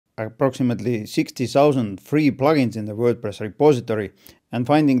approximately 60,000 free plugins in the WordPress repository, and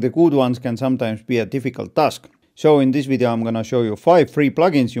finding the good ones can sometimes be a difficult task. So in this video I'm gonna show you 5 free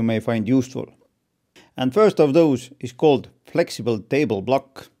plugins you may find useful. And first of those is called Flexible Table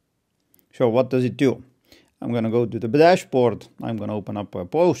Block. So what does it do? I'm gonna go to the dashboard, I'm gonna open up a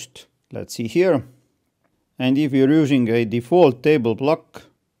post, let's see here. And if you're using a default table block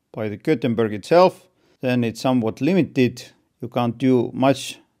by the Gutenberg itself, then it's somewhat limited. You can't do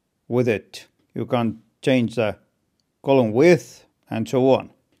much with it. You can't change the column width and so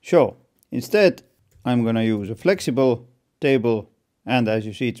on. So instead, I'm gonna use a flexible table, and as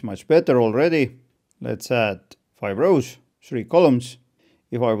you see, it's much better already. Let's add 5 rows, 3 columns.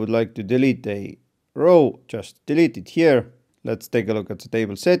 If I would like to delete a row, just delete it here. Let's take a look at the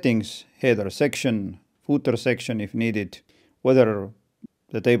table settings, header section, footer section if needed, whether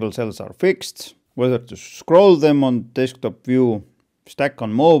the table cells are fixed, whether to scroll them on desktop view, stack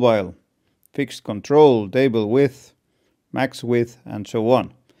on mobile, fixed control, table width, max width, and so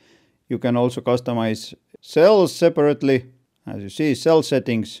on. You can also customize cells separately. As you see, cell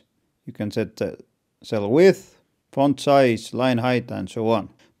settings, you can set the cell width, font size, line height, and so on.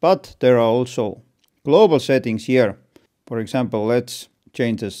 But there are also global settings here. For example, let's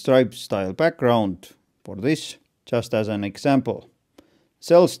change the stripe style background for this, just as an example.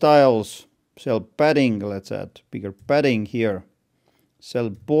 Cell styles, cell padding, let's add bigger padding here. Cell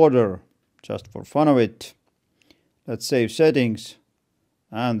border, just for fun of it. Let's save settings,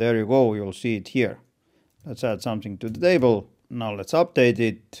 and there you go, you'll see it here. Let's add something to the table. Now let's update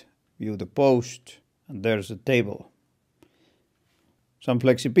it, view the post, and there's the table. Some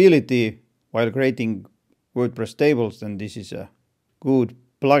flexibility while creating WordPress tables, then this is a good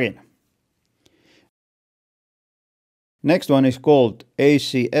plugin. Next one is called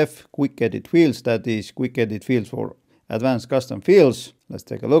ACF Quick Edit Fields, that is Quick Edit Fields for Advanced Custom Fields. Let's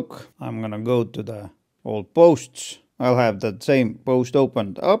take a look. I'm gonna go to the old posts. I'll have that same post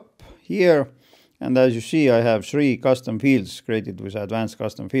opened up here, and as you see, I have 3 custom fields created with Advanced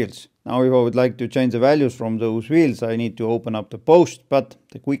Custom Fields. Now if I would like to change the values from those fields, I need to open up the post, but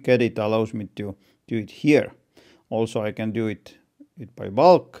the Quick Edit allows me to do it here. Also I can do it by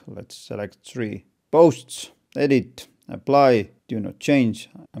bulk. Let's select 3 posts, edit, apply, do not change.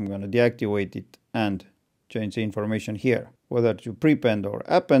 I'm going to deactivate it and change the information here. Whether to prepend or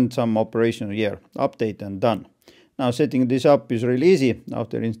append some operation here, update and done. Now setting this up is really easy.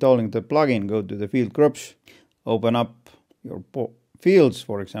 After installing the plugin, go to the field groups, open up your fields.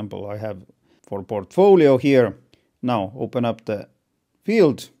 For example, I have for portfolio here. Now open up the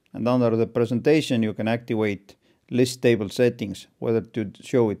field, and under the presentation you can activate list table settings, whether to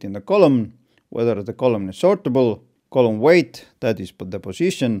show it in the column, whether the column is sortable, column weight, that is the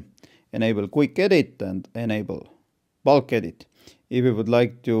position, enable quick edit and enable bulk edit. If you would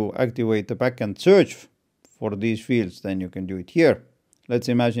like to activate the backend search for these fields, then you can do it here. Let's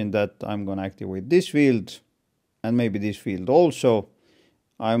imagine that I'm going to activate this field and maybe this field also.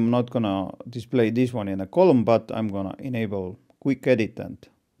 I'm not going to display this one in a column, but I'm going to enable quick edit and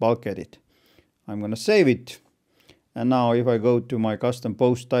bulk edit. I'm going to save it. And now if I go to my custom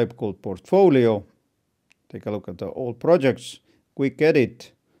post type called portfolio, take a look at the old projects, quick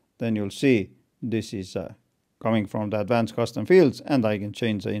edit, then you'll see this is coming from the advanced custom fields, and I can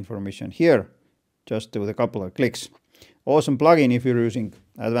change the information here just with a couple of clicks. Awesome plugin if you're using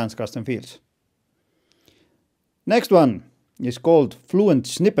advanced custom fields. Next one is called Fluent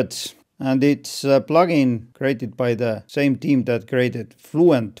Snippets, and it's a plugin created by the same team that created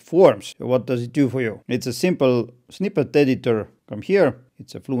Fluent Forms. So what does it do for you? It's a simple snippet editor. Come here,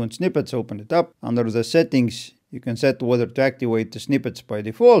 it's a Fluent Snippets, open it up. Under the settings, you can set whether to activate the snippets by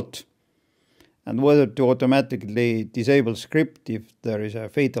default and whether to automatically disable script if there is a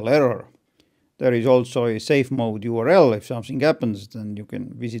fatal error. There is also a safe mode URL. If something happens, then you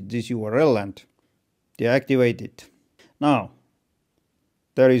can visit this URL and deactivate it. Now,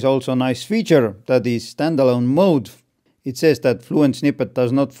 there is also a nice feature that is standalone mode. It says that Fluent Snippet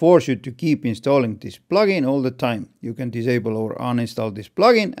does not force you to keep installing this plugin all the time. You can disable or uninstall this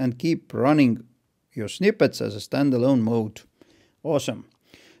plugin and keep running your snippets as a standalone mode. Awesome.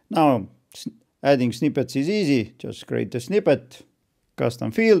 Now, adding snippets is easy. Just create a snippet,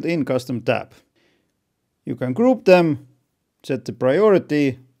 custom field in custom tab. You can group them, set the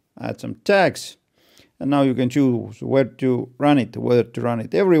priority, add some tags, and now you can choose where to run it, whether to run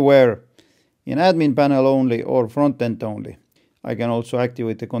it everywhere, in admin panel only or front end only. I can also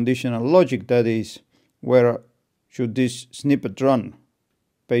activate the conditional logic, that is, where should this snippet run.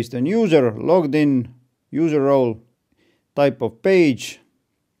 Based on user, logged in, user role, type of page,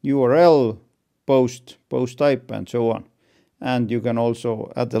 URL, post, post type, and so on. and you can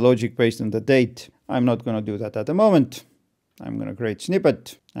also add the logic based on the date. I'm not going to do that at the moment. I'm going to create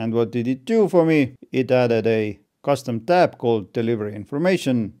snippet. And what did it do for me? It added a custom tab called delivery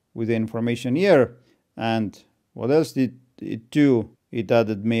information with the information here. And what else did it do? It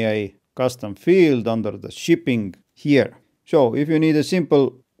added me a custom field under the shipping here. So if you need a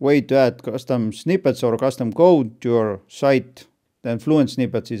simple way to add custom snippets or custom code to your site, then Fluent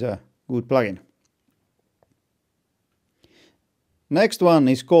Snippets is a good plugin. Next one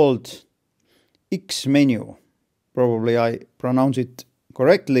is called XMenu. Probably I pronounce it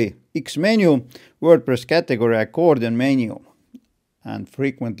correctly. XMenu, WordPress category accordion menu and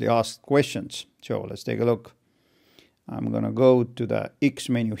frequently asked questions. So let's take a look. I'm going to go to the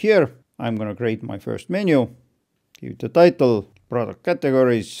XMenu here. I'm going to create my first menu, give it the title, product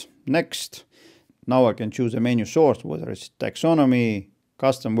categories, next. Now I can choose a menu source, whether it's taxonomy,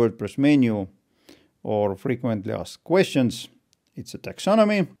 custom WordPress menu, or frequently asked questions. It's a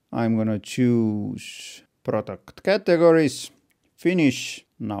taxonomy. I'm going to choose product categories, finish.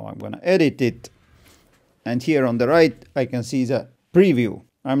 Now I'm going to edit it. And here on the right, I can see the preview.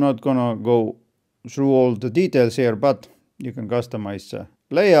 I'm not going to go through all the details here, but you can customize the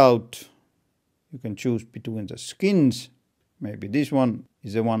layout. You can choose between the skins. Maybe this one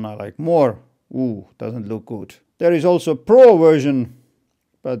is the one I like more. Ooh, doesn't look good. There is also a pro version,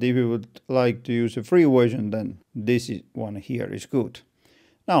 but if you would like to use a free version, then this one here is good.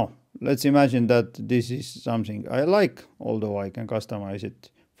 Now, let's imagine that this is something I like, although I can customize it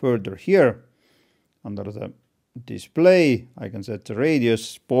further here. Under the display, I can set the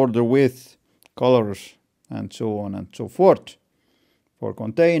radius, border width, colors, and so on and so forth. For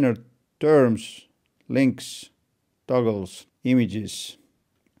container, terms, links, toggles, images,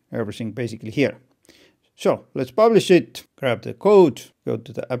 everything basically here. So let's publish it, grab the code, go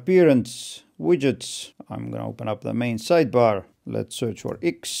to the appearance, widgets. I'm going to open up the main sidebar. Let's search for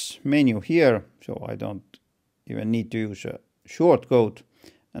XMenu here. So I don't even need to use a shortcode.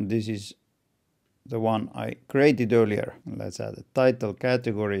 And this is the one I created earlier. Let's add a title,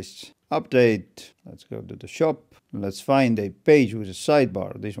 categories, update. Let's go to the shop. Let's find a page with a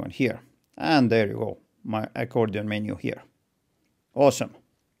sidebar, this one here. And there you go, my accordion menu here. Awesome.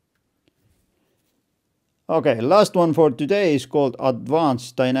 Okay, last one for today is called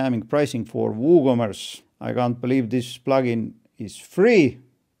Advanced Dynamic Pricing for WooCommerce. I can't believe this plugin is free.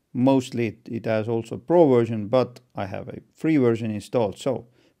 Mostly it has also a pro version, but I have a free version installed. So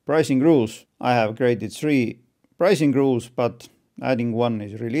pricing rules. I have created 3 pricing rules, but adding one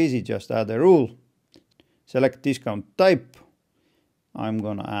is really easy. Just add a rule. Select discount type. I'm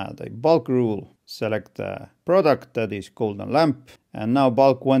gonna add a bulk rule. Select the product, that is golden lamp. And now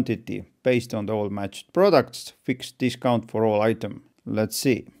bulk quantity based on the all matched products. Fixed discount for all item. Let's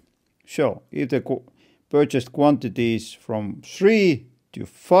see. So if the purchased quantity is from 3 to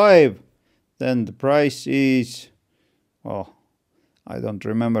 5, then the price is, well, I don't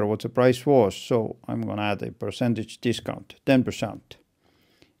remember what the price was, so I'm gonna add a percentage discount, 10%.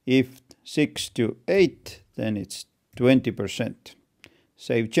 If 6 to 8, then it's 20%.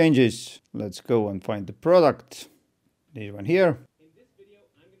 Save changes. Let's go and find the product. This one here. In this video,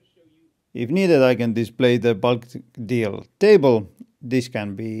 I'm going to show you. If needed, I can display the bulk deal table. This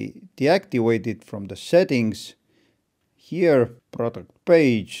can be deactivated from the settings. Here, product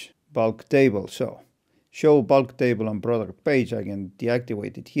page, bulk table. So, show bulk table on product page. I can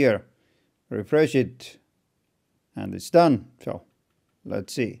deactivate it here. Refresh it. And it's done. So,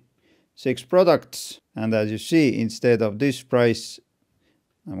 let's see. 6 products. And as you see, instead of this price,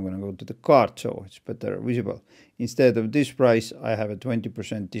 I'm going to go to the cart so it's better visible. Instead of this price, I have a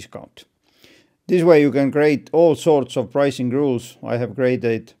 20% discount. This way you can create all sorts of pricing rules. I have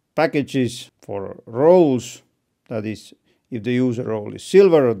created packages for roles. That is, if the user role is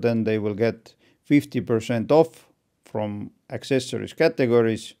silver, then they will get 50% off from accessories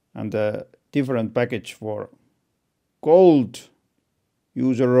categories, and a different package for gold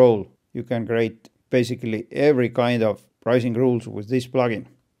user role. You can create basically every kind of pricing rules with this plugin.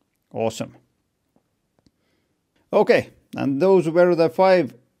 Awesome. Okay, and those were the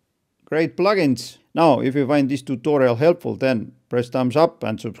 5 great plugins. Now, if you find this tutorial helpful, then press thumbs up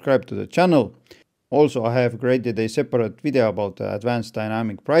and subscribe to the channel. Also, I have created a separate video about the advanced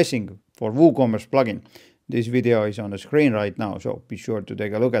dynamic pricing for WooCommerce plugin. This video is on the screen right now, so be sure to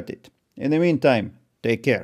take a look at it. In the meantime, take care.